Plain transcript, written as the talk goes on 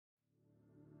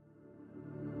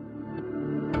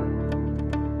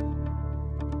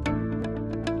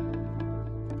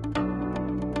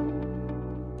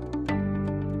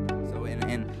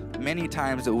many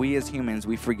times that we as humans,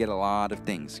 we forget a lot of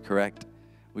things, correct?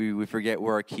 We forget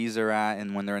where our keys are at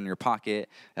and when they're in your pocket.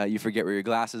 You forget where your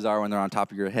glasses are when they're on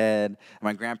top of your head.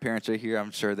 My grandparents are here.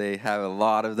 I'm sure they have a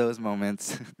lot of those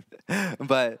moments.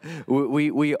 But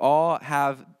we all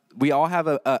have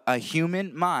a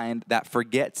human mind that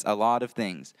forgets a lot of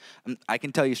things. I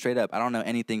can tell you straight up, I don't know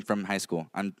anything from high school.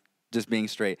 I'm just being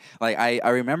straight. Like, I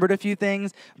remembered a few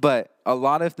things, but a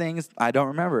lot of things I don't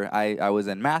remember. I was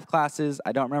in math classes.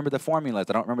 I don't remember the formulas.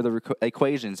 I don't remember the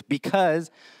equations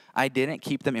because I didn't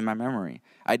keep them in my memory.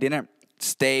 I didn't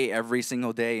stay every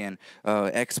single day and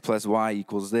X plus Y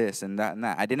equals this and that and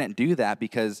that. I didn't do that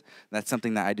because that's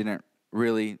something that I didn't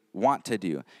really want to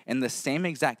do. And the same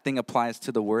exact thing applies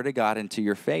to the Word of God and to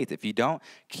your faith. If you don't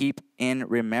keep in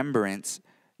remembrance,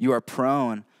 you are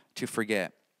prone to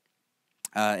forget.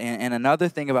 And another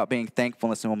thing about being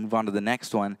thankfulness, and we'll move on to the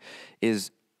next one,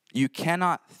 is you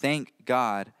cannot thank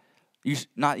God. You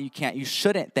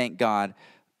shouldn't thank God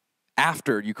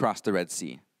after you cross the Red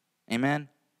Sea. Amen?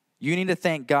 You need to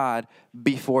thank God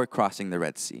before crossing the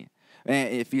Red Sea.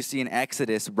 If you see in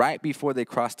Exodus, right before they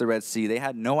crossed the Red Sea, they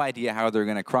had no idea how they were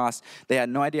going to cross. They had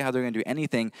no idea how they were going to do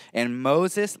anything. And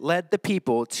Moses led the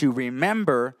people to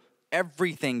remember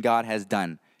everything God has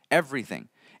done. Everything.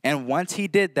 And once he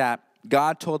did that,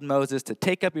 God told Moses to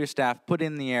take up your staff, put it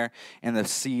in the air, and the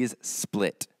seas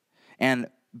split. And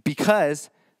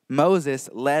because Moses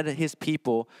led his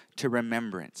people to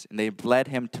remembrance, and they led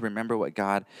him to remember what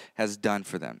God has done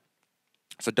for them.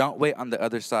 So don't wait on the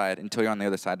other side until you're on the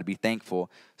other side to be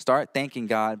thankful. Start thanking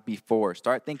God before.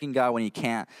 Start thanking God when you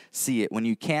can't see it. When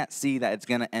you can't see that it's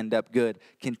going to end up good,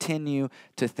 continue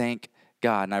to thank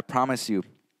God. And I promise you,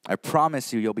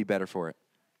 you'll be better for it.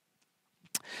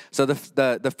 So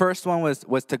the first one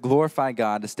was to glorify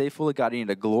God. To stay full of God, you need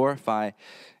to glorify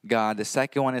God. The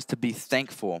second one is to be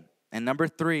thankful. And number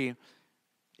 3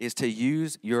 is to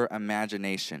use your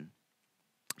imagination.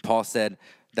 Paul said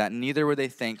that neither were they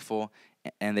thankful,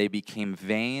 and they became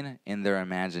vain in their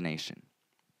imagination.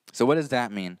 So what does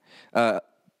that mean?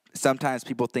 Sometimes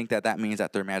people think that means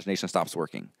that their imagination stops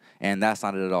working, and that's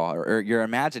not it at all. Or your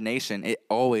imagination, it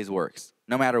always works,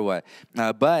 no matter what.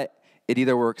 But it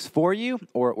either works for you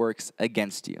or it works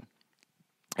against you.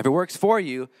 If it works for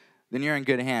you, then you're in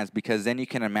good hands, because then you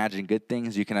can imagine good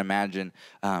things. You can imagine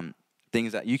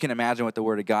things that you can imagine what the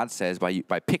Word of God says by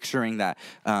picturing that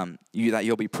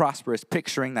you'll be prosperous,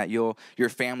 picturing that your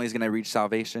family is going to reach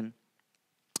salvation.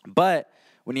 But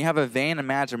when you have a vain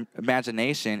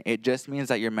imagination, it just means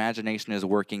that your imagination is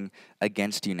working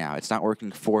against you now. It's not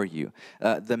working for you.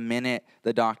 The minute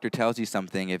the doctor tells you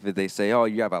something, if they say, oh,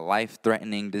 you have a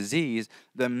life-threatening disease,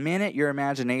 the minute your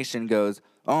imagination goes,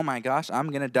 oh my gosh, I'm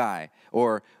going to die,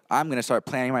 or I'm going to start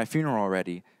planning my funeral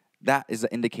already, that is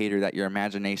the indicator that your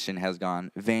imagination has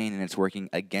gone vain and it's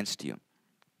working against you.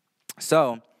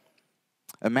 So,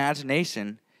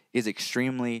 imagination is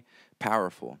extremely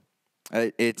powerful.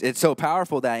 It's so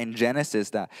powerful that in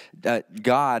Genesis that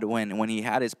God, when he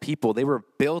had his people, they were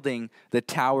building the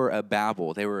Tower of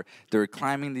Babel. They were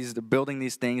building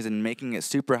these things and making it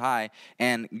super high.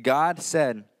 And God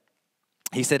said,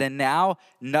 he said, and now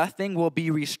nothing will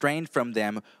be restrained from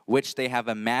them which they have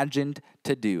imagined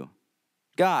to do.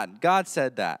 God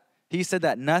said that. He said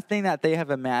that nothing that they have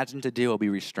imagined to do will be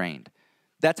restrained.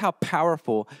 That's how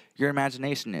powerful your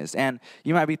imagination is. And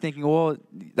you might be thinking, well,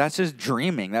 that's just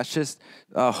dreaming. That's just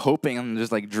hoping. I'm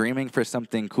just like dreaming for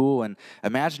something cool. And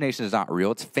imagination is not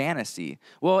real. It's fantasy.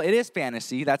 Well, it is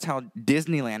fantasy. That's how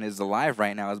Disneyland is alive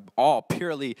right now. It's all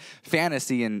purely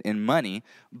fantasy and money.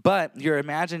 But your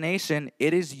imagination,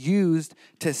 it is used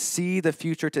to see the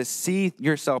future, to see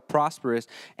yourself prosperous.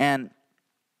 And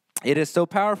it is so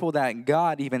powerful that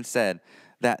God even said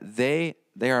that they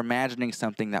are imagining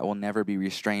something that will never be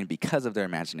restrained because of their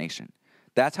imagination.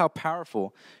 That's how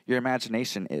powerful your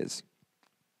imagination is.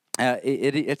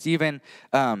 It's even,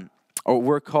 or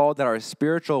we're called that our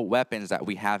spiritual weapons that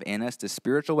we have in us, the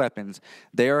spiritual weapons,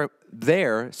 they are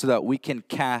there so that we can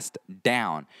cast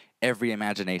down every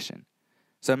imagination.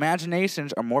 So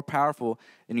imaginations are more powerful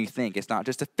than you think. It's not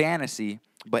just a fantasy,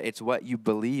 but it's what you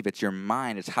believe. It's your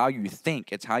mind. It's how you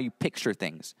think. It's how you picture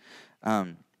things.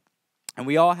 And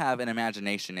we all have an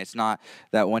imagination. It's not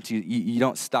that once you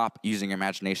don't stop using your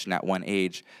imagination at one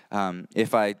age.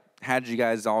 If I had you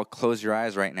guys all close your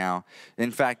eyes right now, in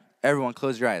fact, everyone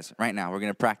close your eyes right now. We're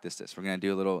going to practice this. We're going to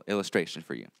do a little illustration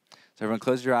for you. So everyone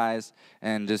close your eyes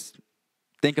and just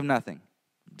think of nothing.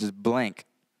 Just blank.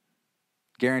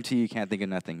 Guarantee you can't think of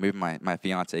nothing. Maybe my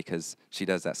fiance, because she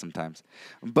does that sometimes.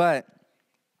 But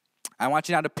I want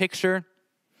you now to picture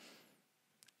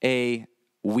a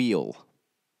wheel.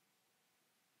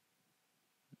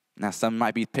 Now, some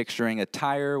might be picturing a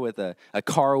tire with a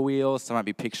car wheel. Some might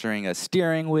be picturing a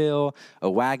steering wheel, a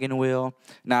wagon wheel.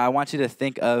 Now, I want you to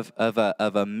think of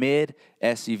a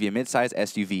mid-SUV, a mid-size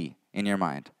SUV in your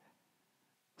mind.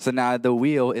 So now the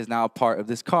wheel is now a part of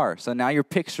this car. So now you're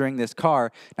picturing this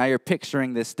car. Now you're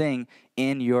picturing this thing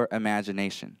in your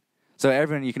imagination. So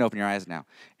everyone, you can open your eyes now.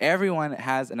 Everyone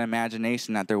has an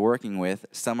imagination that they're working with.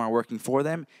 Some are working for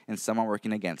them, and some are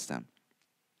working against them.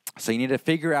 So you need to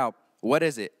figure out, what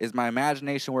is it? Is my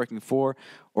imagination working for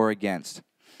or against?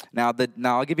 Now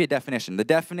I'll give you a definition. The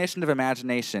definition of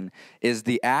imagination is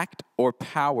the act or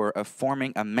power of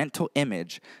forming a mental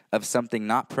image of something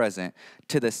not present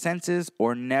to the senses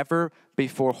or never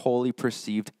before wholly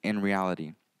perceived in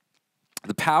reality.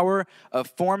 The power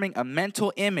of forming a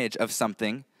mental image of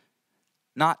something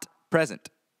not present.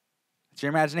 It's your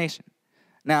imagination.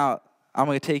 Now, I'm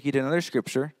going to take you to another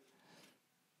scripture.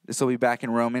 This will be back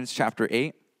in Romans chapter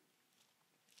 8.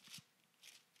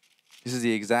 This is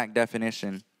the exact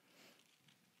definition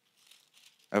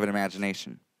of an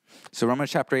imagination. So Romans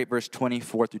chapter 8, verse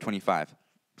 24 through 25.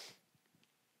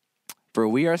 For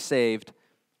we are saved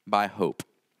by hope.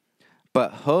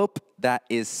 But hope that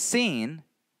is seen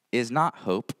is not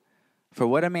hope. For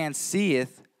what a man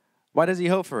seeth, why does he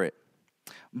hope for it?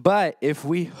 But if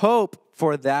we hope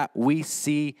for that we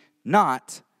see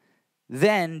not,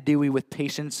 then do we with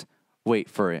patience wait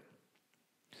for it.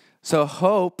 So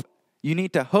hope, you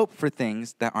need to hope for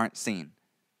things that aren't seen.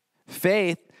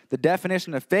 Faith, the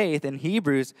definition of faith in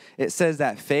Hebrews, it says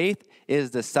that faith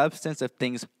is the substance of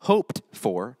things hoped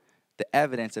for, the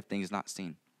evidence of things not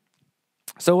seen.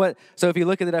 So if you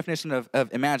look at the definition of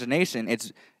imagination,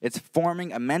 it's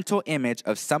forming a mental image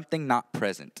of something not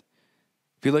present.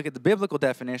 If you look at the biblical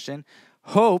definition,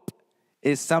 hope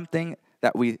is something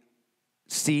that we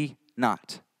see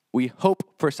not. We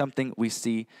hope for something we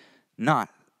see not.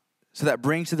 So that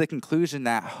brings to the conclusion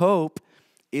that hope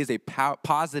is a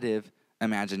positive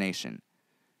imagination.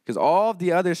 Because all of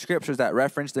the other scriptures that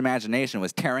referenced imagination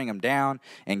was tearing them down,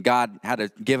 and God had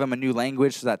to give them a new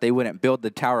language so that they wouldn't build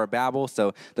the Tower of Babel,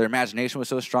 so their imagination was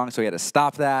so strong, so he had to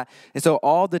stop that. And so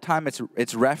all the time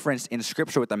it's referenced in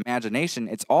scripture with imagination,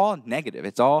 it's all negative.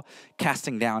 It's all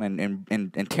casting down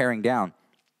and tearing down.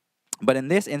 But in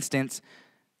this instance,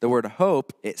 the word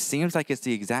hope, it seems like it's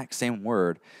the exact same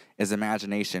word as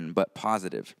imagination, but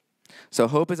positive. So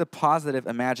hope is a positive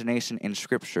imagination in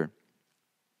Scripture.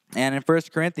 And in 1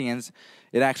 Corinthians,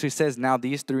 it actually says, now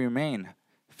these three remain: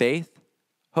 faith,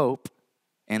 hope,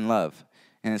 and love.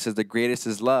 And it says the greatest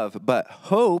is love. But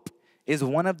hope is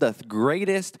one of the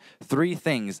greatest three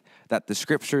things that the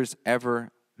Scriptures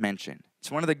ever mention. It's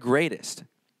one of the greatest.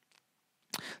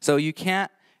 So you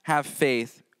can't have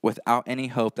faith without any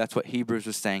hope. That's what Hebrews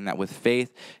was saying, that with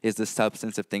faith is the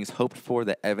substance of things hoped for,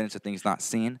 the evidence of things not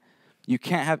seen. You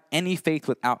can't have any faith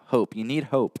without hope. You need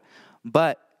hope.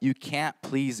 But you can't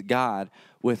please God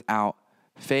without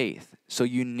faith. So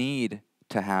you need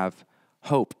to have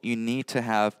hope. You need to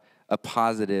have a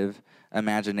positive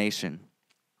imagination.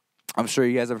 I'm sure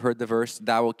you guys have heard the verse,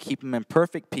 thou will keep him in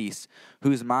perfect peace,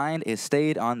 whose mind is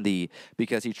stayed on thee,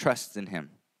 because he trusts in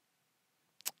him.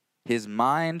 His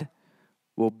mind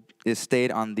is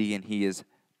stayed on thee, and he is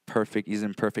perfect. He's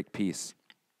in perfect peace.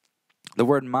 The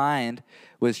word mind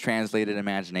was translated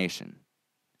imagination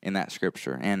in that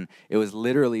scripture, and it was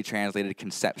literally translated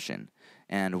conception.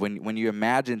 And when you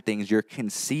imagine things, you're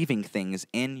conceiving things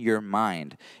in your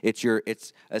mind.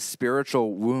 It's a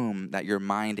spiritual womb that your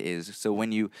mind is. So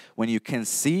when you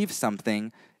conceive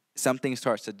something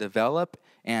starts to develop.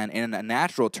 And in a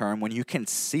natural term, when you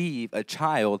conceive a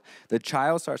child, the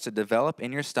child starts to develop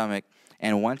in your stomach.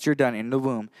 And once you're done in the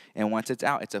womb, and once it's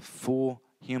out, it's a full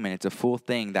human. It's a full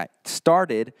thing that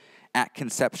started at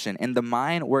conception. And the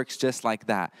mind works just like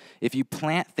that. If you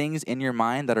plant things in your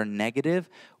mind that are negative,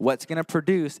 what's going to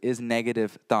produce is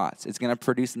negative thoughts. It's going to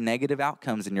produce negative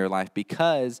outcomes in your life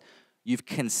because you've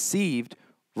conceived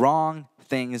wrong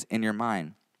things in your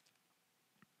mind.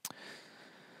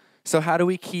 So how do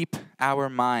we keep our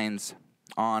minds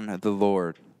on the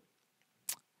Lord?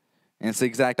 And it's the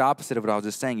exact opposite of what I was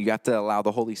just saying. You have to allow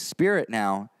the Holy Spirit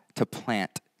now to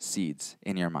plant seeds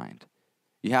in your mind.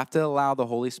 You have to allow the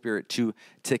Holy Spirit to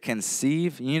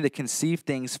conceive. You need to conceive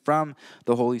things from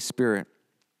the Holy Spirit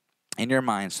in your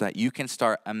mind so that you can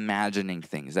start imagining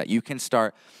things, that you can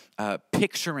start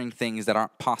picturing things that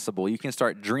aren't possible. You can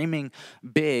start dreaming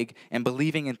big and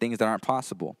believing in things that aren't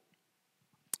possible.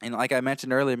 And like I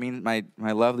mentioned earlier, me and my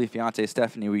lovely fiance,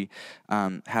 Stephanie, we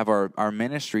have our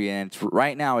ministry, and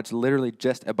right now it's literally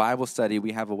just a Bible study.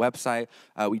 We have a website.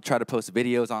 We try to post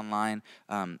videos online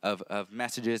of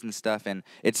messages and stuff, and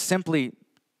it's simply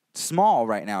small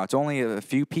right now. It's only a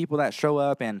few people that show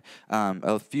up and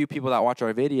a few people that watch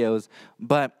our videos.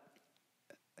 But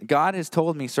God has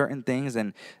told me certain things,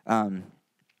 and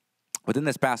within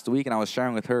this past week, and I was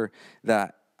sharing with her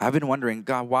that I've been wondering,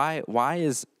 God, why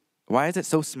is it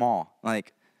so small?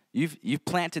 Like, you've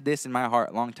planted this in my heart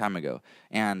a long time ago,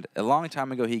 and a long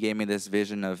time ago He gave me this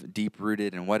vision of deep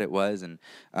rooted and what it was, and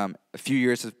a few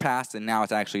years have passed, and now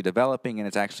it's actually developing and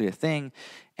it's actually a thing.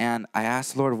 And I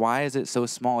asked the Lord, why is it so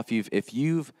small? If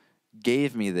you've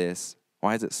gave me this,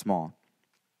 why is it small?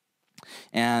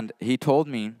 And He told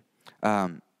me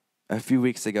a few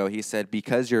weeks ago. He said,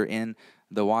 because you're in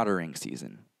the watering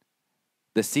season.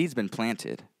 The seed's been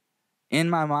planted. In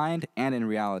my mind and in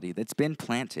reality, that's been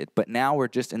planted, but now we're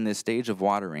just in this stage of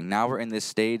watering. Now we're in this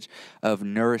stage of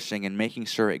nourishing and making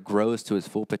sure it grows to its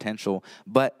full potential,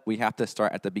 but we have to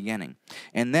start at the beginning.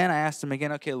 And then I asked Him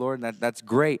again, okay, Lord, that's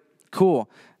great, cool.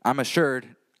 I'm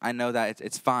assured, I know that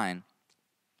it's fine.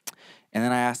 And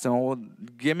then I asked Him, well,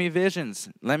 give me visions.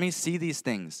 Let me see these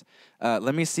things.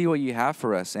 Let me see what You have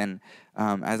for us. And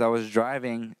as I was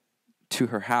driving to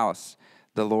her house,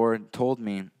 the Lord told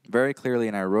me very clearly,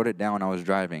 and I wrote it down when I was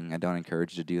driving. I don't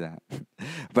encourage you to do that.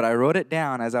 But I wrote it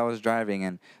down as I was driving,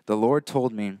 and the Lord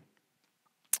told me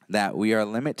that we are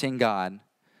limiting God,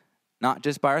 not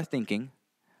just by our thinking,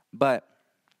 but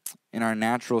in our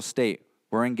natural state.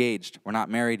 We're engaged. We're not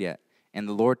married yet. And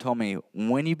the Lord told me,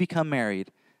 when you become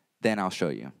married, then I'll show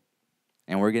you.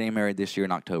 And we're getting married this year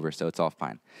in October, so it's all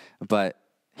fine. But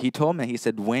He told me, He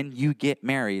said, when you get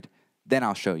married, then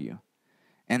I'll show you.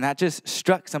 And that just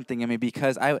struck something in me,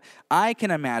 because I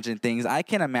can imagine things. I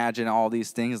can imagine all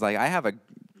these things. Like, I have a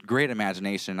great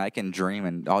imagination. I can dream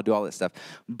and I'll do all this stuff.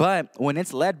 But when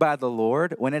it's led by the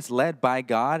Lord, when it's led by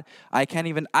God, I can't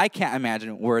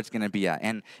imagine where it's going to be at.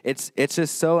 And it's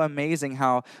just so amazing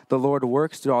how the Lord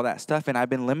works through all that stuff. And I've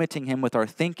been limiting Him with our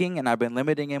thinking, and I've been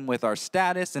limiting Him with our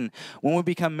status. And when we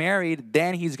become married,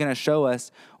 then He's going to show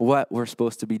us what we're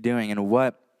supposed to be doing and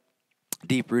what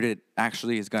deep-rooted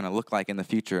actually is going to look like in the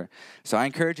future. So I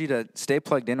encourage you to stay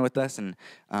plugged in with us and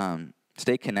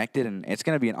stay connected, and it's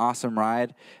going to be an awesome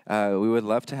ride. We would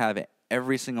love to have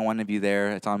every single one of you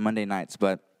there. It's on Monday nights,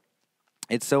 but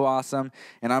it's so awesome,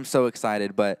 and I'm so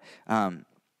excited. But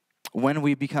when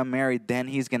we become married, then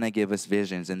He's going to give us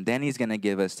visions, and then He's going to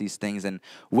give us these things, and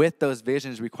with those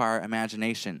visions require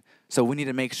imagination. So we need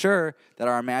to make sure that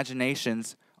our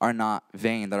imaginations are not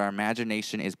vain, that our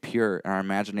imagination is pure, and our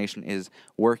imagination is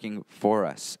working for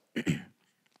us.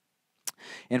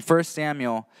 In 1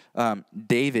 Samuel,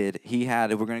 David,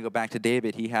 if we're going to go back to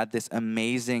David, he had this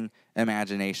amazing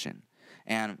imagination.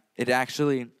 And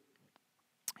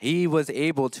he was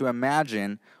able to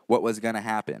imagine what was going to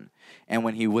happen. And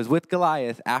when he was with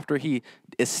Goliath, after he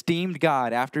esteemed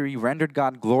God, after he rendered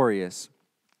God glorious,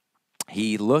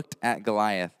 he looked at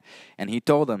Goliath and he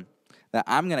told him that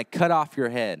I'm going to cut off your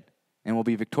head and we'll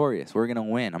be victorious. We're going to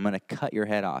win. I'm going to cut your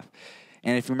head off.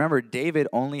 And if you remember, David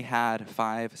only had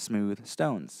 5 smooth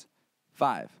stones.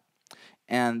 5.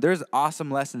 And there's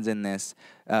awesome lessons in this.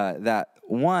 That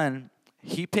one,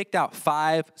 he picked out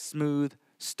 5 smooth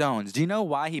stones. Do you know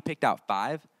why he picked out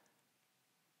 5?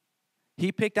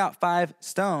 He picked out 5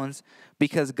 stones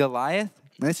because Goliath,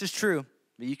 and this is true,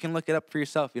 you can look it up for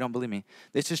yourself if you don't believe me.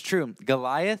 This is true.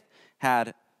 Goliath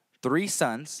had 3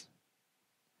 sons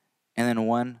and then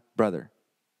 1 brother.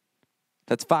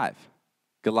 That's 5.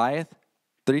 Goliath,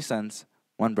 3 sons,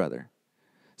 1 brother.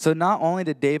 So not only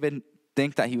did David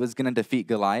think that he was going to defeat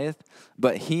Goliath,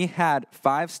 but he had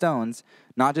 5 stones,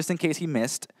 not just in case he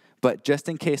missed, but just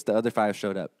in case the other 5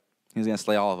 showed up. He was going to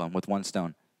slay all of them with 1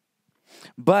 stone.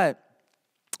 But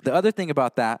the other thing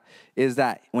about that is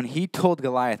that when he told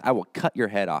Goliath, I will cut your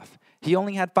head off, he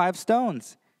only had 5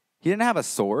 stones. He didn't have a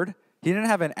sword. He didn't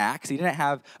have an axe. He didn't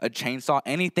have a chainsaw,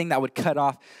 anything that would cut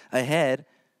off a head.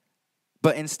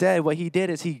 But instead, what he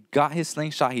did is he got his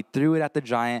slingshot, he threw it at the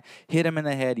giant, hit him in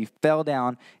the head, he fell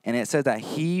down, and it says that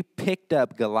he picked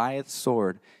up Goliath's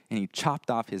sword and he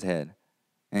chopped off his head.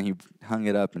 And he hung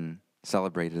it up and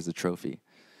celebrated as a trophy.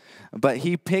 But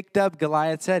he picked up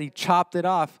Goliath's head, he chopped it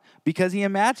off because he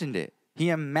imagined it. He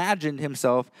imagined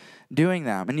himself doing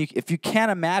that. And if you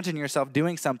can't imagine yourself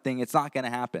doing something, it's not going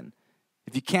to happen.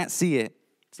 If you can't see it,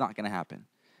 it's not going to happen.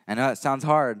 I know that sounds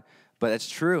hard, but it's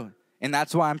true. And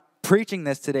that's why I'm preaching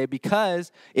this today,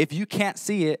 because if you can't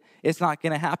see it, it's not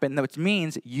going to happen. Which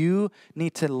means you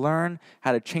need to learn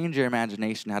how to change your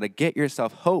imagination, how to get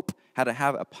yourself hope, how to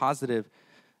have a positive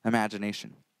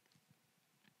imagination.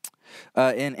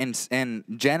 In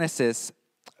Genesis,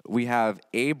 we have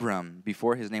Abram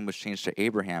before his name was changed to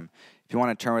Abraham. If you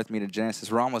want to turn with me to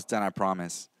Genesis, we're almost done, I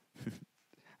promise.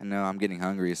 I know I'm getting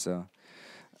hungry, so.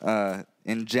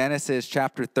 in Genesis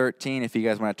chapter 13, if you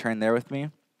guys want to turn there with me,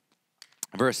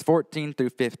 verse 14 through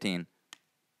 15.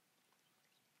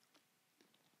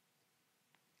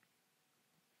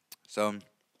 So it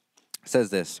says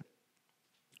this.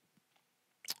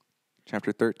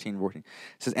 Chapter 13, 14. It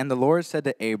says, and the Lord said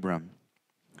to Abram,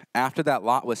 after that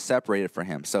Lot was separated from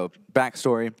him. So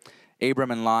backstory,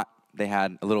 Abram and Lot, they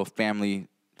had a little family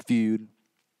feud.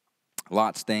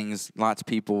 Lot's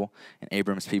people, and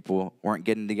Abram's people weren't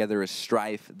getting together. There was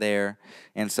strife there.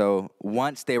 And so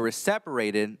once they were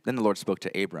separated, then the Lord spoke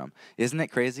to Abram. Isn't it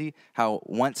crazy how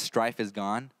once strife is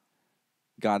gone,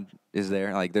 God is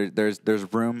there? Like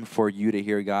there's room for you to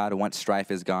hear God once strife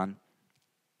is gone.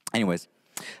 Anyways,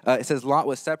 it says Lot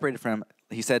was separated from him.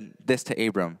 He said this to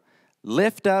Abram,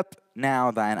 lift up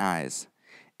now thine eyes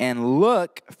and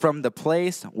look from the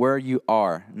place where you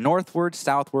are, northward,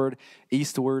 southward,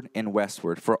 eastward, and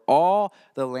westward. For all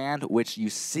the land which you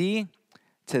see,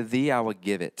 to thee I will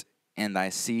give it, and thy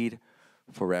seed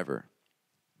forever.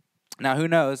 Now, who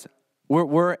knows?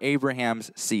 We're Abraham's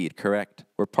seed, correct?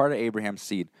 We're part of Abraham's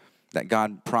seed that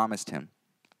God promised him.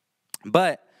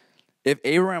 But if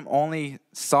Abraham only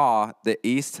saw the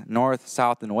east, north,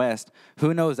 south, and west,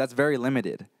 who knows? That's very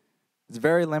limited. It's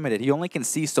very limited. He only can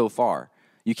see so far.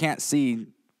 You can't see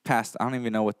past, I don't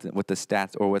even know what the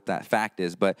stats or what that fact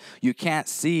is, but you can't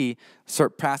see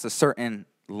past a certain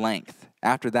length.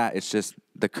 After that, it's just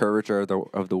the curvature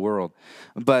of the world.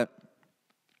 But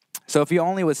so if he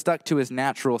only was stuck to his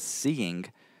natural seeing,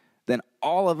 then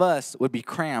all of us would be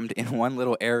crammed in one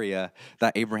little area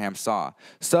that Abraham saw.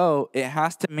 So it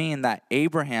has to mean that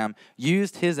Abraham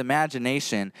used his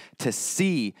imagination to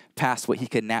see past what he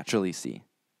could naturally see.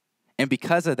 And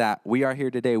because of that, we are here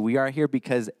today. We are here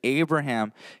because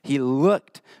Abraham, he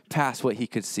looked past what he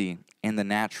could see in the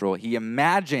natural. He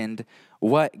imagined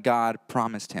what God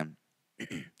promised him.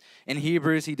 In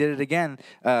Hebrews, he did it again.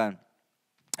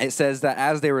 It says that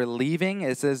as they were leaving,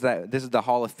 it says that this is the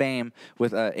Hall of Fame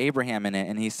with Abraham in it.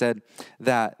 And he said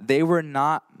that they were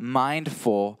not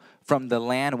mindful from the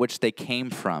land which they came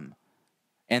from.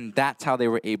 And that's how they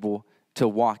were able to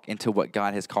walk into what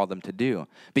God has called them to do,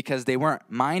 because they weren't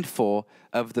mindful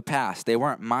of the past. They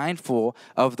weren't mindful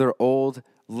of their old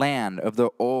land, of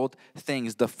their old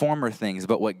things, the former things,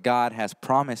 but what God has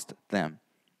promised them.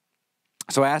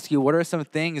 So I ask you, what are some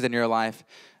things in your life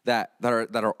that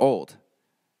are old?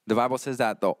 The Bible says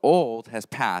that the old has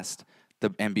passed,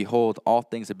 and behold, all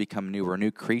things have become new, or new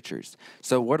creatures.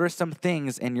 So what are some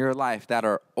things in your life that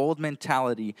are old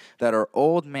mentality, that are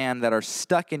old man, that are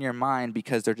stuck in your mind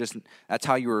because that's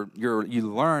how you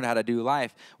learned how to do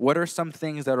life? What are some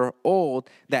things that are old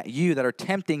that are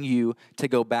tempting you to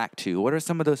go back to? What are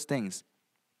some of those things?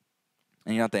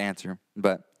 And you don't have to answer,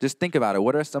 but just think about it.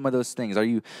 What are some of those things? Are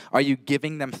you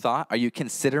giving them thought? Are you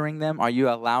considering them? Are you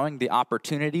allowing the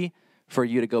opportunity for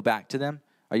you to go back to them?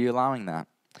 Are you allowing that?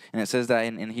 And it says that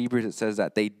in Hebrews, it says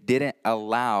that they didn't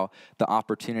allow the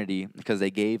opportunity because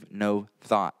they gave no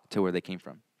thought to where they came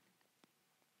from.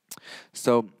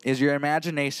 So is your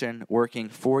imagination working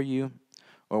for you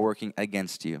or working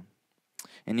against you?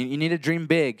 And you need to dream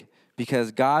big,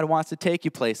 because God wants to take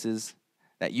you places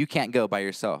that you can't go by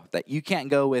yourself, that you can't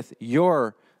go with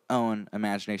your own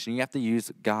imagination. You have to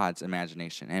use God's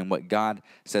imagination and what God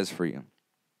says for you.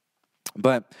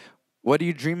 But what are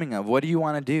you dreaming of? What do you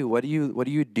want to do? What are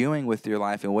you doing with your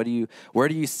life? And where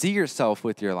do you see yourself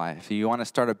with your life? Do you want to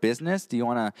start a business? Do you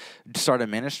want to start a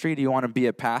ministry? Do you want to be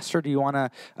a pastor? Do you want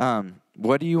to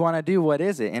what do you want to do? What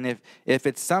is it? And if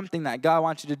it's something that God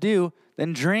wants you to do,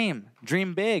 then dream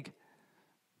big.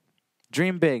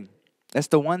 Dream big. That's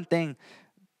the one thing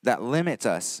that limits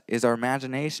us, is our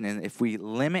imagination. And if we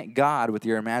limit God with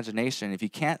your imagination, if you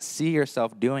can't see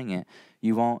yourself doing it,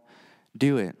 you won't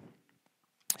do it.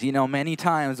 You know, many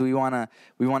times we want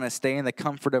to stay in the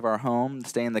comfort of our home,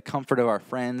 stay in the comfort of our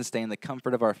friends, stay in the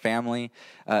comfort of our family,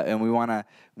 and we want to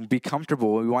be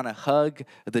comfortable. We want to hug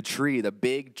the tree, the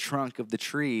big trunk of the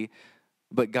tree,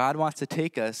 but God wants to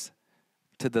take us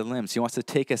to the limbs. He wants to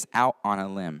take us out on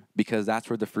a limb, because that's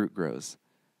where the fruit grows.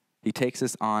 He takes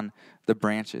us on the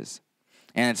branches.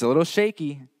 And it's a little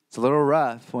shaky. It's a little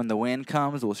rough. When the wind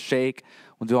comes, we'll shake.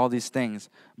 We'll do all these things.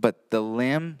 But the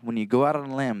limb, when you go out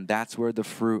on a limb, that's where the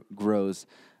fruit grows,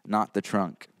 not the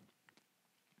trunk.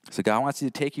 So God wants you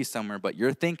to take you somewhere, but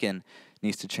your thinking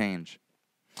needs to change.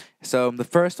 So the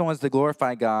first one was to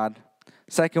glorify God.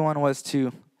 Second one was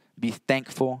to be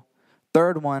thankful.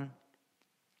 Third one,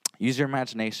 use your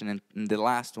imagination. And the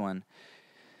last one,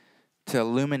 to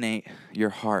illuminate your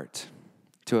heart.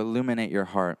 To illuminate your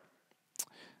heart.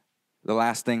 The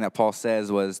last thing that Paul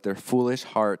says was their foolish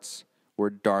hearts were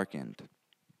darkened.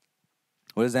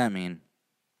 What does that mean?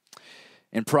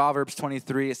 In Proverbs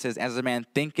 23, it says, as a man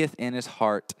thinketh in his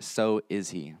heart, so is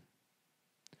he.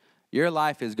 Your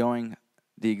life is going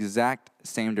the exact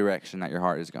same direction that your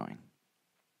heart is going.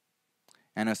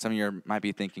 I know some of you might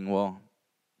be thinking, well,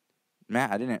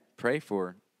 Matt, I didn't pray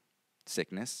for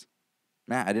sickness.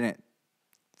 Matt, I didn't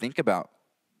think about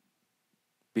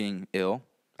being ill.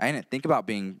 I didn't think about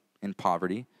being in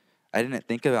poverty. I didn't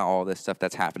think about all this stuff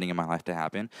that's happening in my life to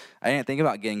happen. I didn't think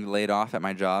about getting laid off at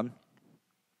my job.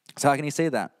 So how can you say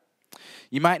that?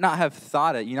 You might not have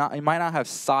thought it. You might not have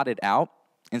sought it out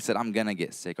and said, I'm going to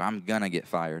get sick or I'm going to get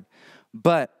fired.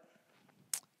 But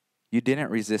you didn't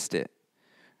resist it.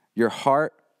 Your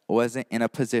heart wasn't in a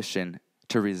position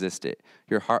to resist it.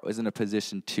 Your heart was in a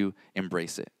position to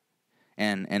embrace it.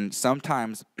 And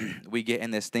sometimes we get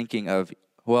in this thinking of,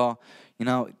 well,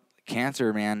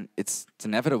 cancer, man, it's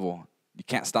inevitable. You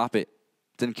can't stop it.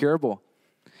 It's incurable.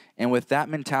 And with that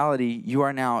mentality,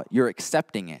 you're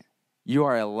accepting it. You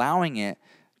are allowing it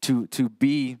to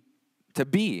be,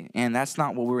 and that's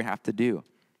not what we have to do.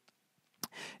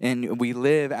 And we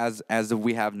live as if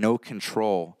we have no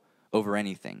control over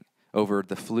anything, over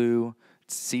the flu.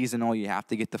 It's seasonal. You have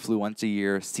to get the flu once a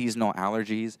year. Seasonal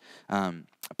allergies,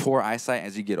 poor eyesight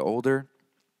as you get older.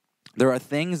 There are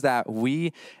things that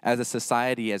we as a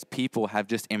society, as people, have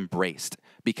just embraced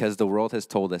because the world has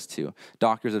told us to.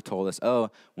 Doctors have told us, oh,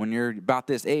 when you're about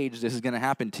this age, this is going to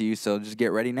happen to you, so just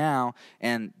get ready now.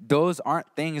 And those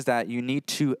aren't things that you need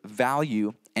to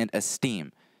value and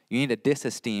esteem. You need to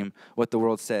disesteem what the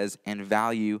world says and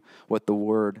value what the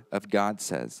Word of God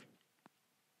says.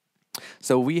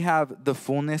 So we have the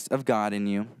fullness of God in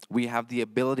you. We have the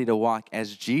ability to walk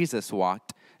as Jesus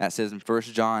walked. That says in 1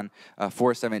 John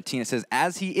 4:17, it says,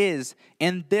 as he is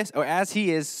in this, or as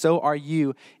he is, so are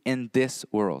you in this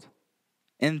world.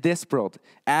 In this world.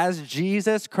 As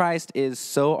Jesus Christ is,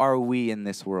 so are we in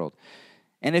this world.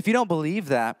 And if you don't believe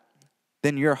that,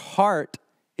 then your heart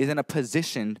is in a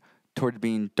position toward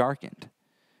being darkened.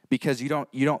 Because you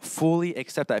don't fully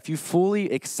accept that. If you fully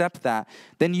accept that,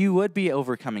 then you would be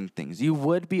overcoming things. You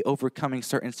would be overcoming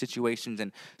certain situations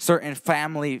and certain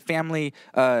family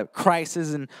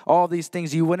crises and all these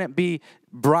things. You wouldn't be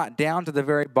brought down to the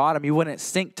very bottom. You wouldn't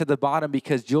sink to the bottom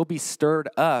because you'll be stirred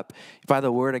up by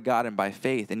the Word of God and by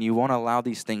faith, and you won't allow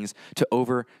these things to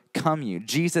overcome you.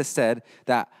 Jesus said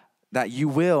that you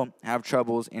will have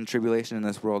troubles and tribulation in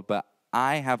this world, but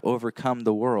I have overcome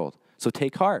the world. So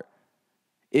take heart.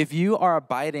 If you are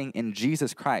abiding in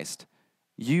Jesus Christ,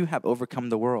 you have overcome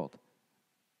the world.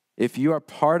 If you are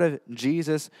part of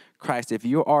Jesus Christ, if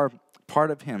you are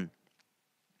part of Him,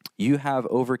 you have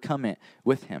overcome it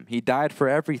with Him. He died for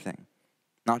everything,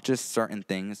 not just certain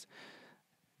things.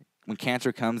 When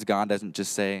cancer comes, God doesn't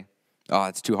just say, oh,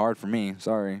 it's too hard for me,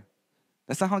 sorry.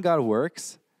 That's not how God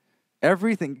works.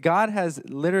 Everything, God has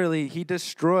literally, He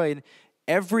destroyed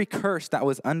every curse that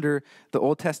was under the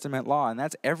Old Testament law, and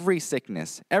that's every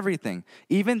sickness, everything.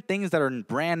 Even things that are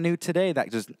brand new today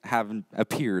that just haven't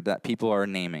appeared, that people are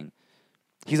naming.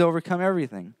 He's overcome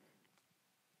everything.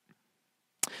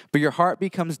 But your heart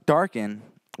becomes darkened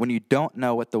when you don't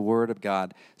know what the Word of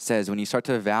God says, when you start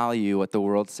to value what the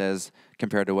world says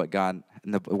compared to what God,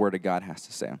 the Word of God has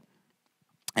to say.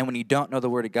 And when you don't know the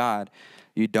Word of God,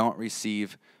 you don't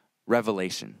receive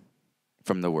revelation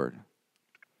from the Word.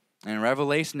 And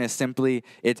revelation is simply,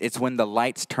 it's when the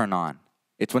lights turn on.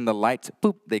 It's when the lights,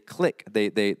 boop, they click.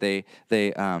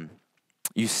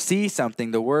 You see something.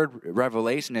 The word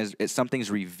revelation is something's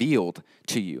revealed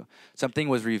to you. Something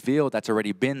was revealed that's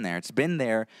already been there. It's been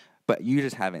there, but you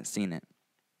just haven't seen it.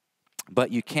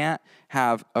 But you can't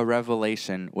have a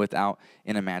revelation without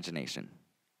an imagination.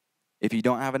 If you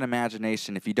don't have an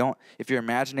imagination, if your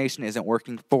imagination isn't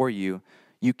working for you,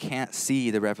 you can't see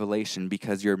the revelation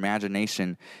because your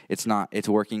imagination, it's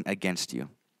working against you.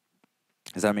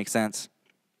 Does that make sense?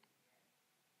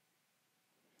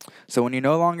 So when you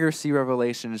no longer see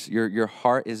revelations, your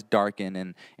heart is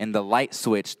darkened, and the light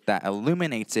switch that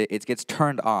illuminates it gets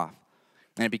turned off,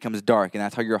 and it becomes dark, and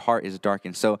that's how your heart is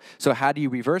darkened. So how do you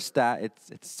reverse that?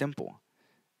 It's simple.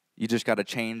 You just got to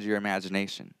change your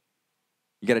imagination.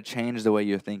 You got to change the way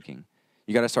you're thinking.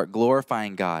 You got to start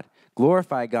glorifying God.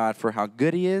 Glorify God for how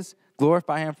good He is.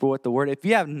 Glorify Him for what the Word. If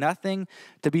you have nothing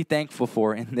to be thankful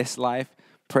for in this life,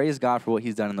 praise God for what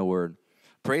He's done in the Word.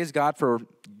 Praise God for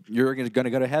you're going to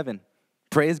go to heaven.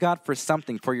 Praise God for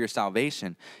something, for your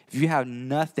salvation. If you have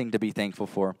nothing to be thankful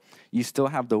for, you still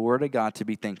have the Word of God to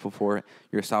be thankful for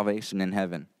your salvation in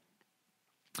heaven.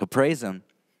 So praise Him.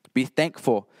 Be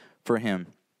thankful for Him.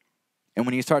 And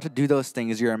when you start to do those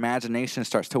things, your imagination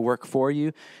starts to work for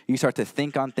you. You start to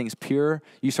think on things pure.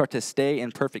 You start to stay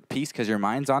in perfect peace because your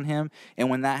mind's on him. And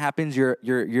when that happens,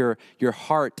 your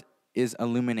heart is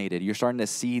illuminated. You're starting to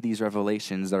see these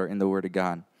revelations that are in the Word of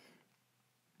God.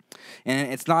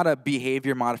 And it's not a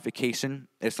behavior modification.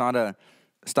 It's not a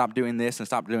stop doing this and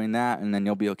stop doing that and then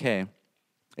you'll be okay.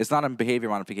 It's not a behavior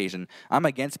modification. I'm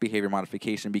against behavior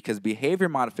modification because behavior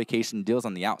modification deals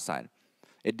on the outside.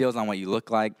 It deals on what you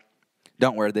look like.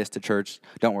 Don't wear this to church.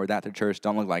 Don't wear that to church.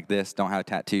 Don't look like this. Don't have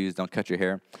tattoos. Don't cut your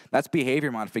hair. That's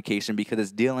behavior modification because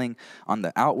it's dealing on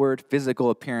the outward physical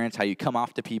appearance, how you come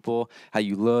off to people, how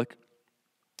you look,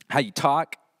 how you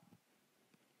talk.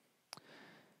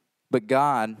 But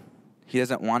God, he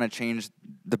doesn't want to change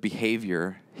the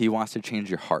behavior. He wants to change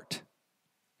your heart.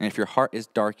 And if your heart is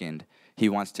darkened, he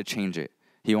wants to change it.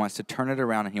 He wants to turn it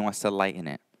around and he wants to lighten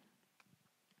it.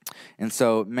 And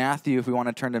so Matthew, if we want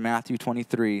to turn to Matthew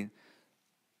 23,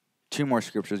 2 more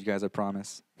scriptures, you guys, I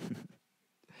promise.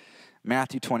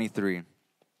 Matthew 23.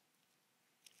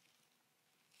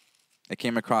 I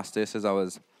came across this as I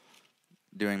was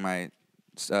doing my,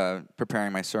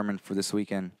 preparing my sermon for this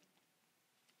weekend.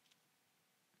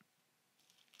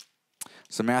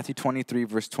 So Matthew 23,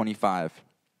 verse 25.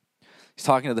 He's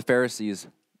talking to the Pharisees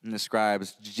and the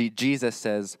scribes. Jesus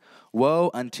says, "Woe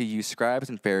unto you, scribes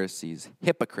and Pharisees,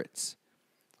 hypocrites."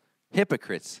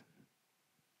 Hypocrites.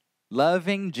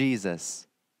 Loving Jesus.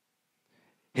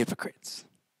 Hypocrites.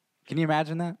 Can you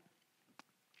imagine that?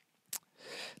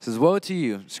 It says, "Woe to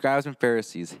you, scribes and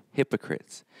Pharisees,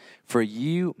 hypocrites, for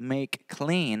you make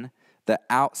clean the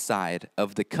outside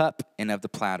of the cup and of the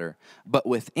platter, but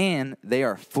within they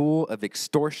are full of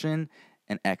extortion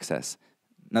and excess."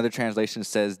 Another translation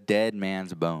says, "dead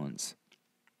man's bones."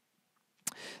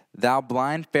 "Thou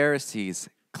blind Pharisees,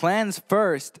 cleanse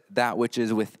first that which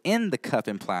is within the cup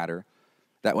and platter,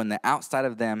 that when the outside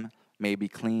of them may be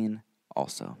clean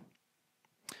also."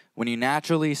 When you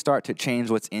naturally start to change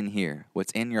what's in here,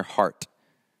 what's in your heart,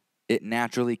 it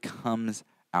naturally comes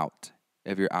out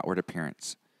of your outward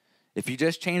appearance. If you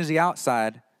just change the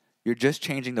outside, you're just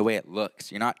changing the way it looks.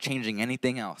 You're not changing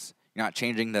anything else. You're not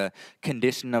changing the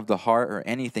condition of the heart or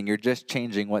anything. You're just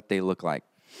changing what they look like.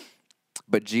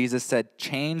 But Jesus said,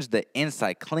 change the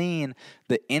inside, clean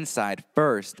the inside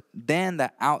first, then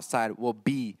the outside will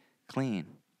be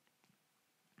clean.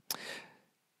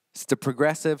 It's the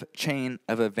progressive chain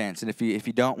of events. And if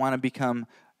you don't want to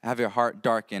have your heart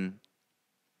darkened,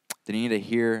 then you need to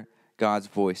hear God's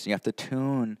voice. You have to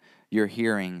tune your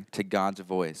hearing to God's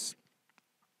voice.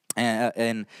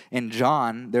 And in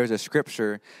John, there's a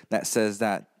scripture that says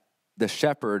that the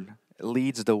shepherd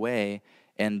leads the way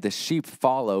and the sheep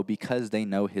follow because they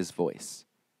know his voice.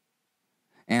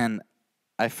 And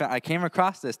I came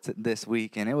across this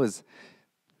week, and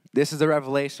this is a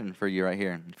revelation for you right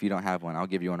here. If you don't have one, I'll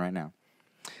give you one right now.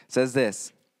 It says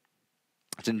this.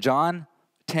 It's in John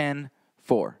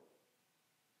 10:4,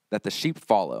 that the sheep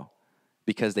follow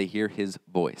because they hear his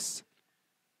voice.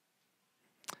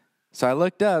 So I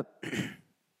looked up,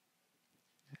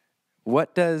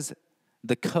 what does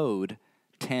the code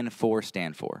 10:4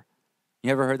 stand for?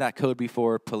 You ever heard that code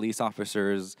before? Police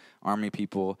officers, army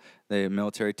people, the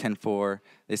military 10:4.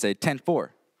 They say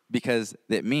 10:4 because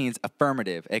it means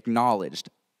affirmative, acknowledged.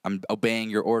 I'm obeying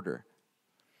your order.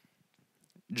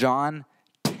 John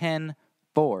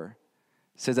 10:4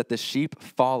 says that the sheep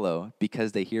follow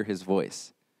because they hear his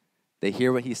voice. They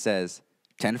hear what he says.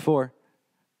 10:4.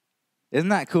 Isn't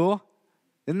that cool?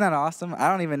 Isn't that awesome? I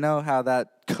don't even know how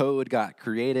that code got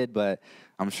created, but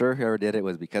I'm sure whoever did it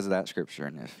was because of that scripture.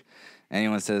 And if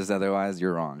anyone says otherwise,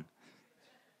 you're wrong.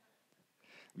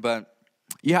 But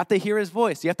you have to hear his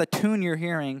voice. You have to tune your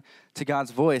hearing to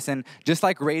God's voice. And just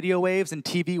like radio waves and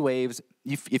TV waves,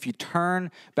 if you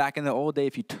turn back in the old day,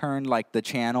 if you turned like the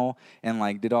channel and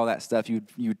like did all that stuff,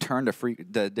 you turn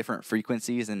the different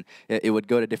frequencies, and it would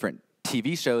go to different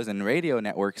TV shows and radio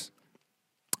networks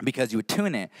because you would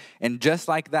tune it. And just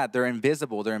like that, they're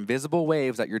invisible. They're invisible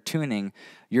waves that you're tuning.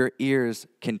 Your ears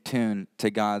can tune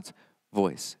to God's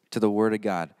voice, to the word of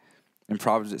God. In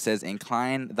Proverbs it says,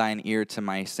 "Incline thine ear to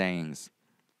my sayings.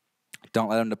 Don't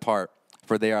let them depart,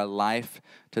 for they are life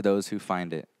to those who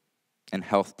find it, and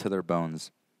health to their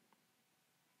bones."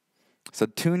 So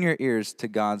tune your ears to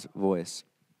God's voice.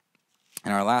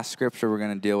 And our last scripture we're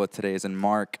going to deal with today is in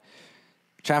Mark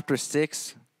chapter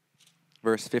 6,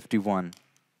 verse 51.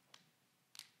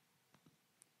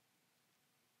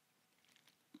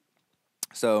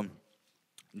 So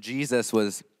Jesus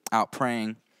was out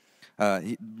praying.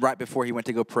 Right before he went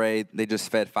to go pray, they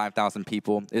just fed 5,000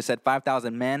 people. It said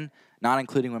 5,000 men, not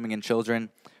including women and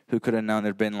children. Who could have known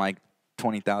there'd been like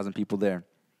 20,000 people there?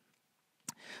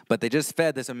 But they just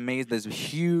fed this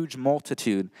huge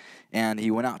multitude, and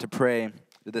he went out to pray.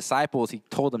 The disciples, he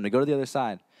told them to go to the other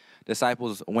side.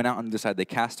 Disciples went out on the other side. They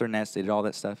cast their nets. They did all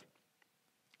that stuff.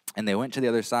 And they went to the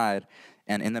other side,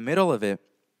 and in the middle of it,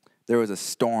 there was a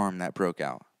storm that broke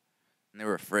out. And they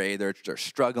were afraid. They're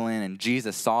struggling, and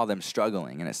Jesus saw them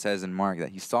struggling. And it says in Mark that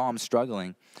he saw them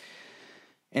struggling,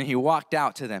 and he walked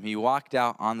out to them. He walked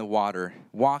out on the water,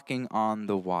 walking on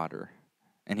the water.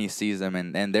 And he sees them,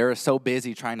 and they were so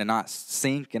busy trying to not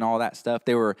sink and all that stuff.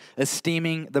 They were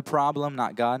esteeming the problem,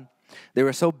 not God. They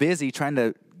were so busy trying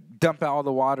to dump out all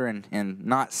the water and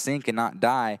not sink and not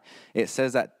die. It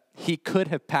says that he could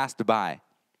have passed by.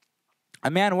 A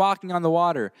man walking on the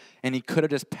water, and he could have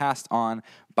just passed on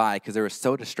by because they were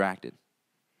so distracted.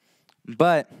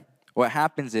 But what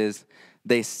happens is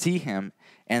they see him,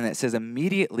 and it says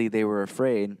immediately they were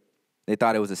afraid. They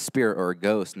thought it was a spirit or a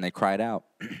ghost, and they cried out.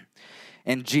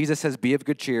 And Jesus says, "Be of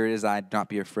good cheer, it is I, do not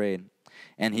be afraid."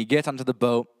 And he gets onto the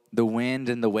boat. The wind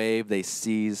and the wave, they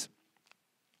cease.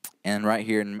 And right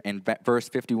here in verse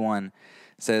 51,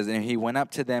 says, "And he went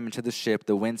up to them into the ship,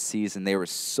 the wind ceased, and they were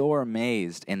sore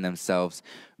amazed in themselves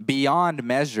beyond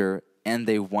measure, and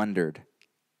they wondered."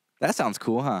 That sounds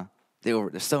cool, huh?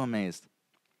 They're so amazed.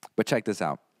 But check this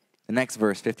out. The next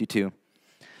verse, 52.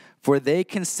 "For they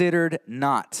considered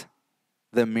not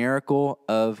the miracle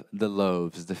of the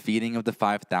loaves, the feeding of the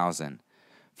 5,000,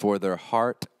 for their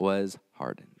heart was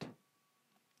hardened."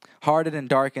 Hardened and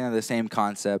darkened are the same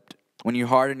concept. When you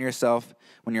harden yourself,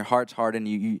 when your heart's hardened,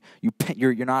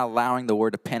 you're not allowing the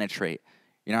word to penetrate.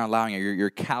 You're not allowing it. You're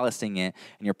callousing it,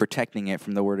 and you're protecting it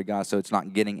from the word of God so it's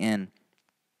not getting in.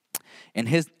 And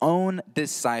his own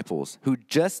disciples, who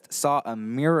just saw a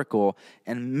miracle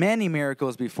and many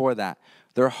miracles before that,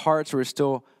 their hearts were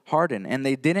still hardened, and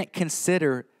they didn't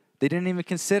even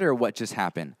consider what just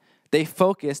happened. They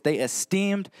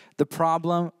esteemed the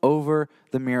problem over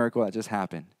the miracle that just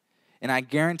happened. And I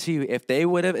guarantee you, if they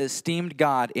would have esteemed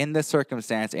God in this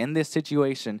circumstance, in this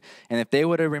situation, and if they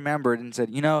would have remembered and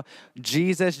said,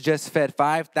 Jesus just fed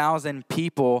 5,000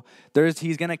 people,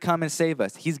 he's going to come and save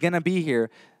us. He's going to be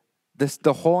here.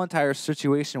 The whole entire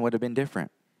situation would have been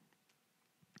different.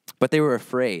 But they were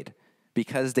afraid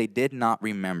because they did not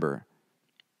remember,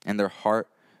 and their heart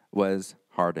was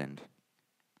hardened.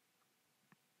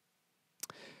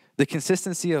 The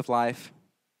consistency of life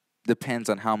depends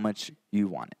on how much you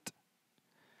want it.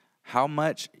 How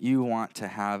much you want to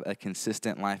have a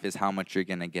consistent life is how much you're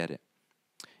going to get it.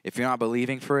 If you're not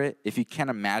believing for it, if you can't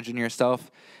imagine yourself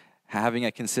having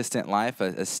a consistent life,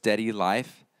 a steady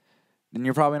life, then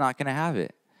you're probably not going to have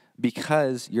it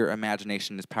because your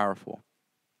imagination is powerful.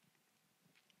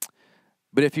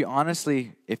 But if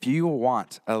you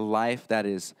want a life that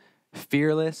is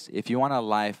fearless, if you want a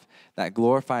life that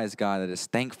glorifies God, that is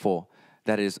thankful,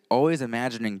 that is always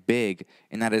imagining big,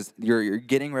 and that is you're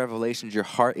getting revelations, your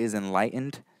heart is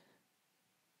enlightened,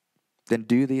 then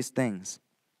do these things.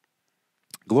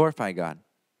 Glorify God.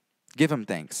 Give him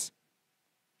thanks.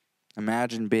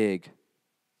 Imagine big,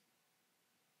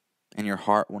 and your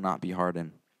heart will not be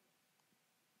hardened.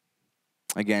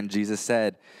 Again, Jesus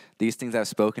said, "These things I've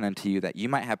spoken unto you, that you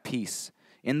might have peace.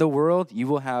 In the world you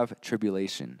will have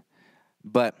tribulation."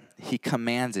 But he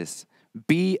commands us,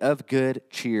 "Be of good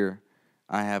cheer.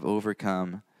 I have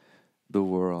overcome the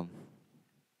world."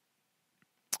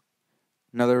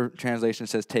 Another translation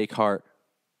says, "Take heart."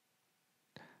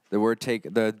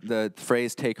 The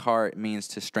phrase "take heart" means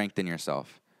to strengthen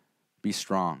yourself. Be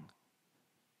strong.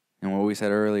 And what we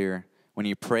said earlier, when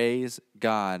you praise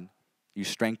God, you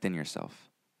strengthen yourself.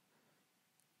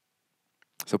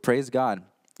 So praise God.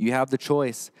 You have the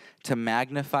choice to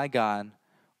magnify God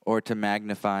or to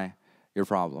magnify your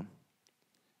problem.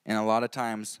 And a lot of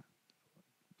times,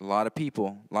 a lot of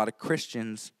people, a lot of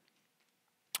Christians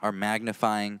are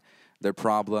magnifying their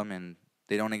problem, and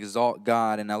they don't exalt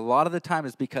God. And a lot of the time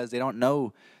it's because they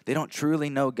don't truly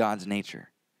know God's nature.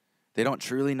 They don't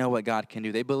truly know what God can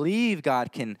do. They believe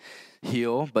God can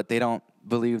heal, but they don't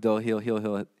believe they'll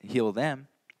heal them.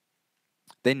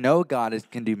 They know God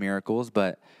can do miracles,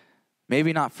 but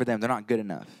maybe not for them. They're not good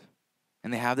enough.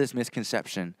 And they have this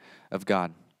misconception of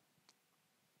God.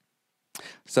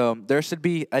 So there should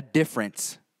be a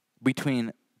difference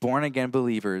between born-again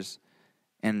believers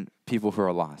and people who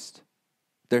are lost.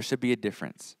 There should be a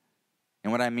difference.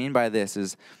 And what I mean by this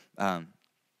is,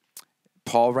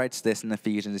 Paul writes this in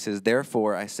Ephesians. He says,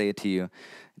 "Therefore I say to you,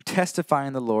 testify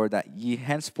in the Lord that ye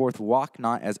henceforth walk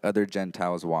not as other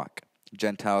Gentiles walk."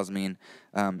 Gentiles mean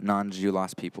non-Jew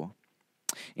lost people.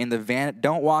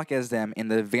 Don't walk as them in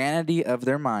the vanity of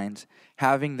their minds,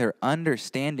 having their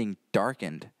understanding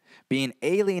darkened, being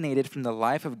alienated from the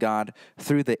life of God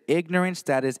through the ignorance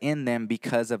that is in them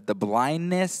because of the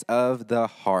blindness of the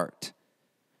heart,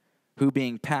 who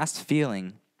being past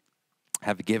feeling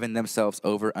have given themselves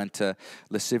over unto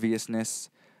lasciviousness,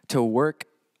 to work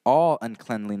all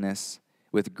uncleanliness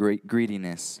with great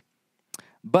greediness.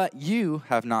 But you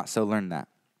have not so learned that.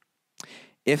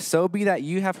 If so be that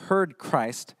you have heard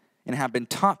Christ and have been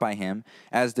taught by him,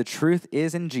 as the truth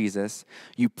is in Jesus,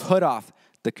 you put off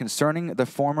the concerning the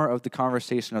former of the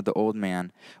conversation of the old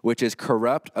man, which is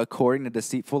corrupt according to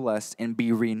deceitful lusts, and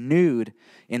be renewed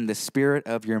in the spirit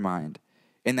of your mind,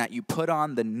 in that you put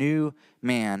on the new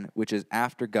man, which is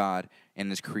after God,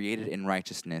 and is created in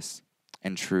righteousness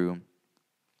and true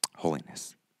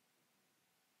holiness.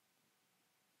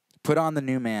 Put on the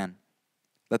new man.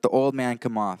 Let the old man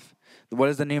come off. What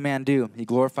does the new man do? He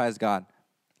glorifies God.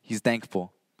 He's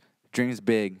thankful, dreams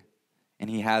big, and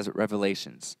he has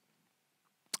revelations.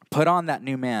 Put on that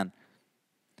new man.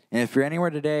 And if you're anywhere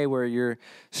today where you're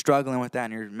struggling with that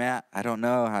and you're, Matt, I don't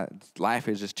know, life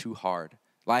is just too hard.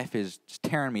 Life is just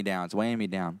tearing me down. It's weighing me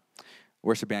down.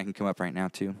 Worship band can come up right now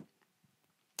too.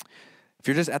 If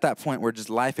you're just at that point where just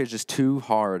life is just too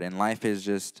hard and life is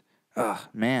just,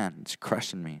 man, it's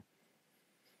crushing me.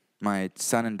 My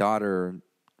son and daughter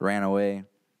ran away.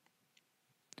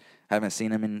 I haven't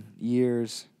seen them in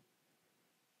years.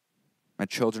 My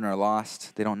children are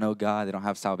lost. They don't know God. They don't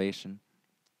have salvation.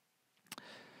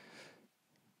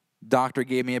 Doctor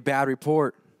gave me a bad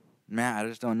report. Matt, I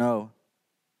just don't know.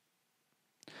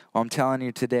 Well, I'm telling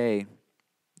you today,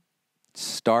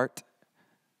 start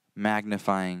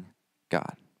magnifying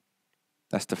God.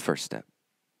 That's the first step.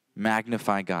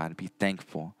 Magnify God. Be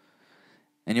thankful.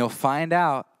 And you'll find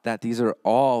out that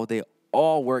they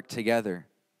all work together.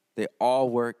 They all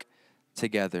work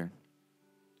together.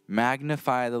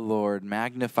 Magnify the Lord.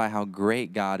 Magnify how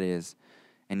great God is.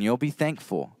 And you'll be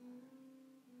thankful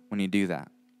when you do that.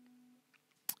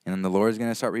 And then the Lord is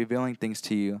going to start revealing things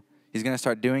to you. He's going to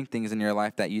start doing things in your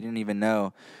life that you didn't even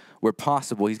know were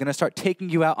possible. He's going to start taking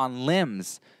you out on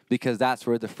limbs because that's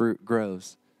where the fruit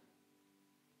grows.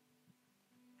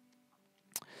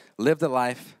 Live the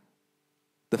life,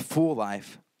 the full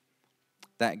life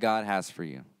that God has for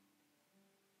you.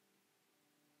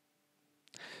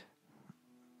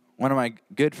 One of my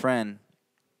good friend,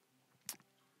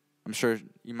 I'm sure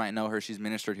you might know her. She's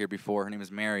ministered here before. Her name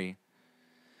is Mary.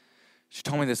 She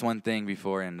told me this one thing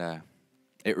before, and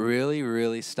it really,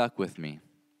 really stuck with me.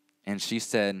 And she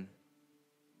said,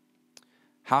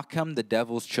 how come the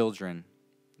devil's children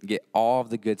get all of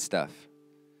the good stuff,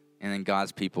 and then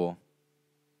God's people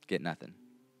get nothing?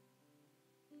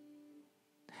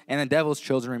 And the devil's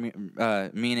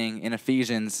children, meaning in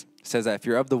Ephesians, says that if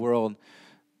you're of the world,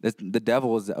 the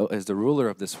devil is the ruler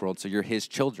of this world, so you're his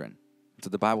children. That's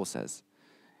what the Bible says.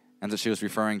 And that's what she was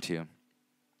referring to.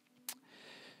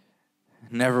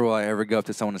 Never will I ever go up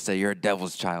to someone and say, you're a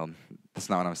devil's child. That's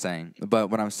not what I'm saying. But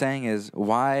what I'm saying is,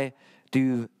 why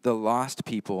do the lost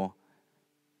people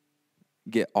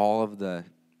get all of the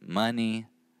money,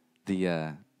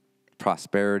 the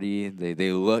prosperity?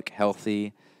 They look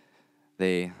healthy.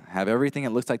 They have everything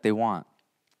it looks like they want.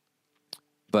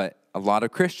 But a lot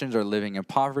of Christians are living in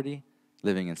poverty,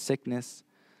 living in sickness,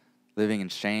 living in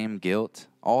shame, guilt,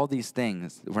 all these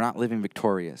things. We're not living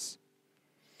victorious.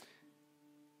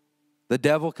 The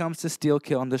devil comes to steal,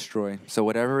 kill, and destroy. So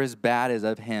whatever is bad is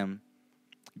of him.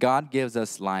 God gives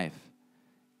us life.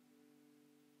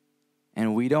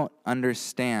 And we don't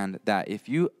understand that if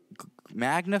you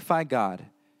magnify God,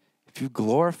 if you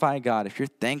glorify God, if you're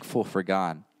thankful for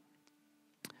God,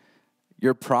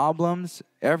 your problems,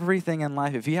 everything in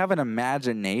life, if you have an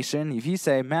imagination, if you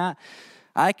say, Matt,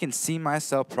 I can see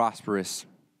myself prosperous.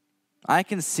 I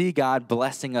can see God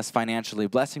blessing us financially,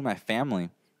 blessing my family.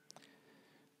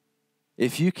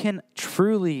 If you can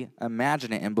truly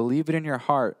imagine it and believe it in your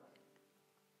heart,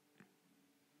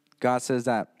 God says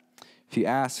that if you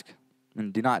ask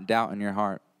and do not doubt in your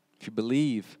heart, if you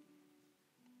believe,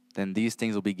 then these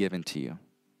things will be given to you.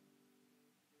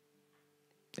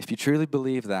 If you truly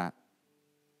believe that,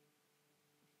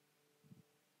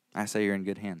 I say you're in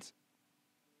good hands.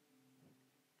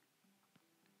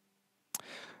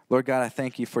 Lord God, I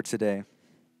thank you for today.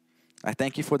 I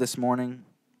thank you for this morning.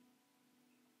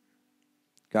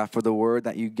 God, for the word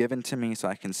that you've given to me so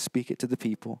I can speak it to the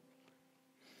people.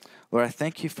 Lord, I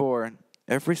thank you for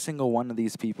every single one of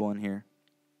these people in here.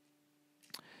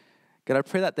 God, I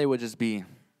pray that they would just be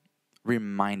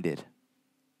reminded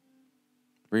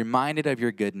of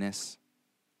your goodness,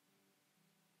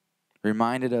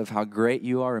 reminded of how great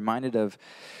you are, reminded of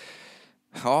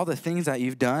all the things that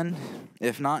you've done,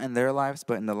 if not in their lives,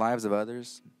 but in the lives of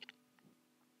others.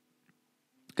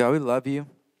 God, we love you.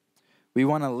 We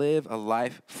want to live a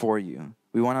life for you.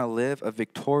 We want to live a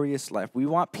victorious life. We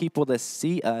want people to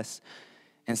see us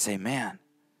and say, man,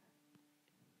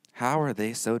 how are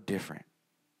they so different?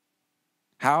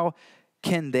 How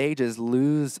can they just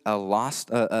lose a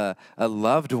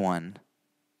loved one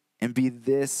and be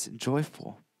this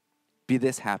joyful, be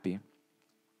this happy,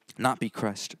 not be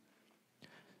crushed?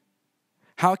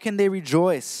 How can they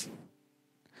rejoice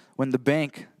when the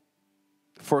bank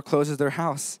forecloses their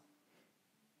house?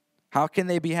 How can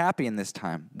they be happy in this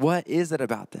time? What is it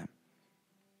about them?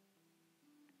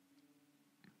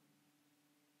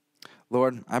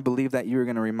 Lord, I believe that you're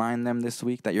going to remind them this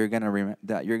week, that you're going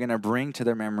to bring to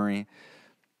their memory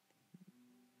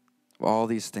all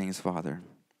these things, Father.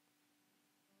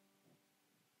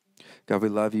 God, we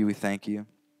love you. We thank you.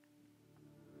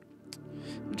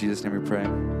 In Jesus' name we pray.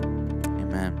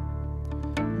 Amen.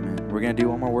 Amen. We're going to do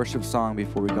one more worship song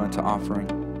before we go into offering.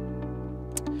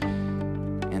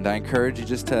 And I encourage you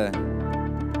just to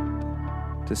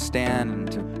stand and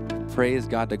to praise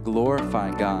God, to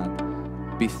glorify God.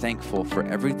 Be thankful for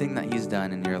everything that He's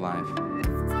done in your life.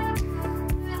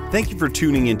 Thank you for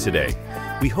tuning in today.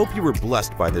 We hope you were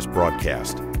blessed by this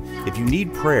broadcast. If you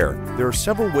need prayer, there are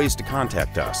several ways to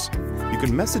contact us. You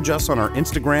can message us on our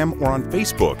Instagram or on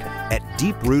Facebook at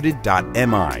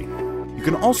deeprooted.mi. You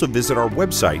can also visit our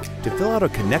website to fill out a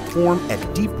connect form at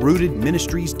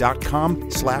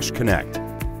deeprootedministries.com/connect.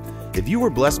 If you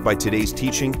were blessed by today's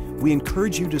teaching, we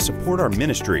encourage you to support our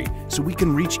ministry so we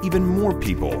can reach even more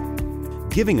people.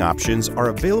 Giving options are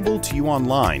available to you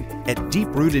online at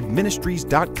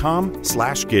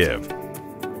deeprootedministries.com/give.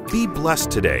 Be blessed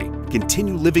today,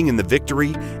 continue living in the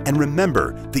victory, and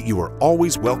remember that you are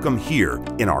always welcome here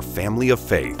in our family of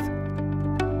faith.